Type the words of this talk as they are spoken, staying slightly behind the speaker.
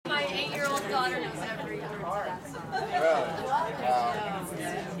daughter knows every word to that song. Really? Wow.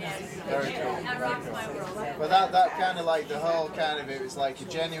 Very cool. That rocks my world. But that kind of like the whole kind of, it was like a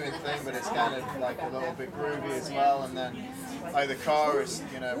genuine thing, but it's kind of like a little bit groovy as well. And then like the chorus,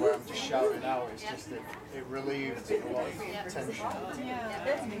 you know, where I'm just shouting out, it's just it relieved a lot of tension.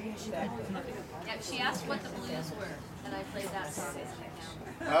 Yeah, she asked what the blues were, and I played that song.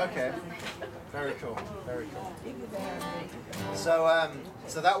 Okay, very cool, very cool. So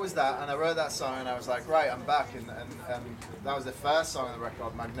that was that, and I wrote that song, and I was like, right, I'm back, and that was the first song on the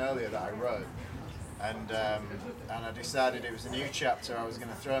record, Magnolia, that I wrote, and I decided it was a new chapter. I was going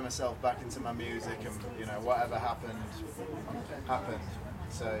to throw myself back into my music, and you know, whatever happened, happened.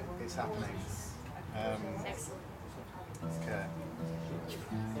 So it's happening. Okay.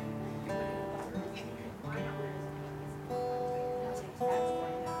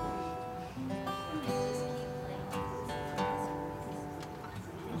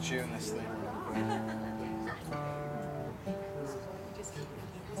 Tune this thing.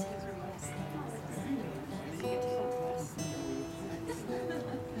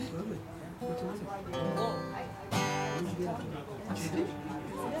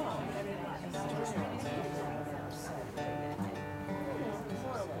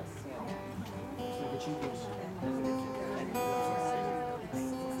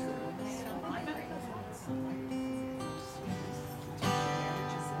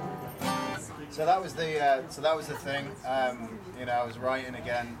 So that was the thing. You know, I was writing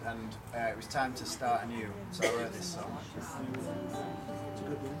again, and it was time to start anew. So I wrote this song.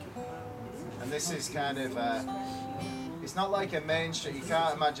 And this is kind of it's not like a mainstream. You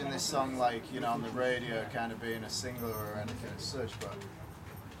can't imagine this song like, you know, on the radio, kind of being a single or anything as such. But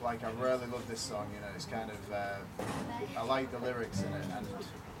like, I really love this song. You know, it's kind of I like the lyrics in it, and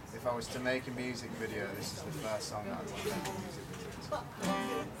if I was to make a music video, this is the first song that I'd want to make a music video to.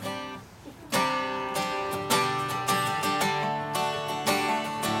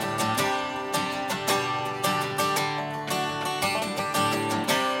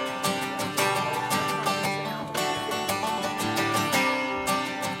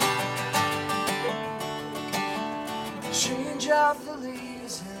 Change of the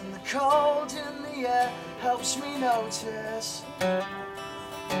leaves and the cold in the air helps me notice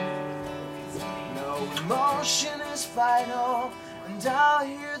no emotion is final, and I'll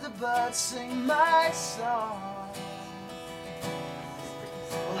hear the birds sing my song.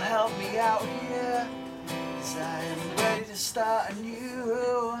 Well, help me out here, 'cause I am ready to start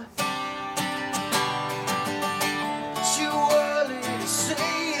anew. Too early to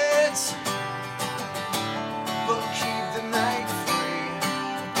say it, but keep the night free.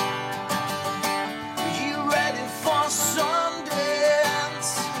 Are you ready for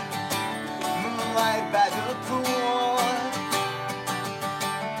Sundance? Moonlight by the pool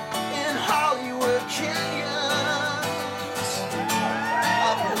in Hollywood canyons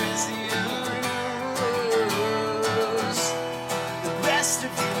of Elysian views. The best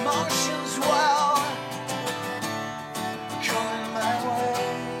of emotions, well, coming my way.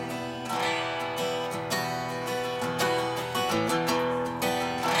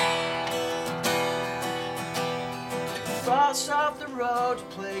 Thoughts of the road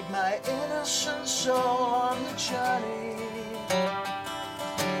plague my innocent soul on the journey.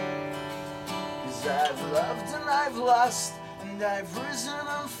 'Cause I've loved and I've lost, and I've risen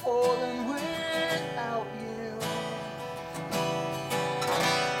and fallen without you.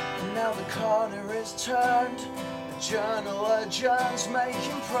 And now the corner is turned, the journal adjourns,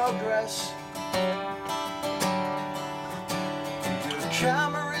 making progress. The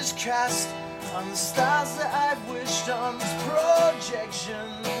camera is cast on the stars that I've wished on, these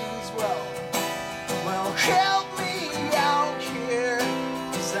projections. Well, help me out here,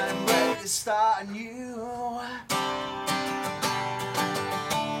 'cause I'm ready to start anew.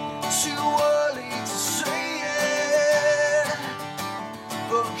 Too early to say it,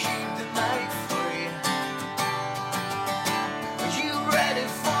 but keep the night free. Are you ready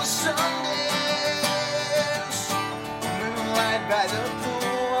for Sundance? Moonlight by the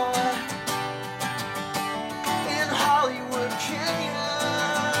pool in Hollywood canyons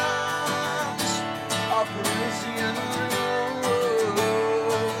of Parisian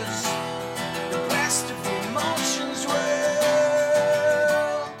rose. The best of emotions.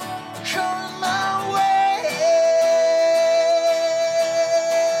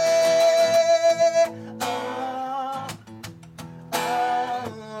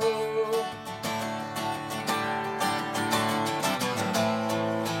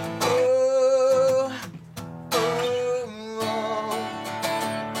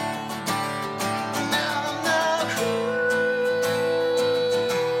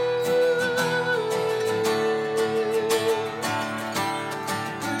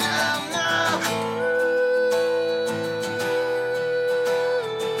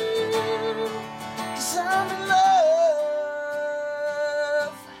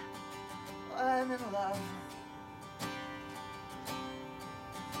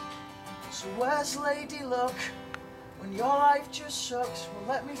 So where's Lady Luck when your life just sucks? Well,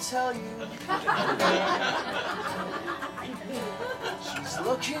 let me tell you, she's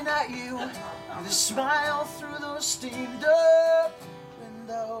looking at you with a smile through those steamed up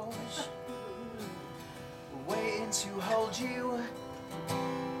windows, waiting to hold you.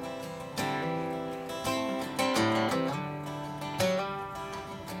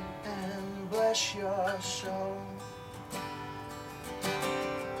 And bless your soul.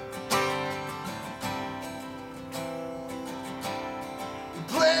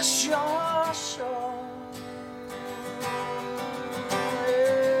 Bless your soul.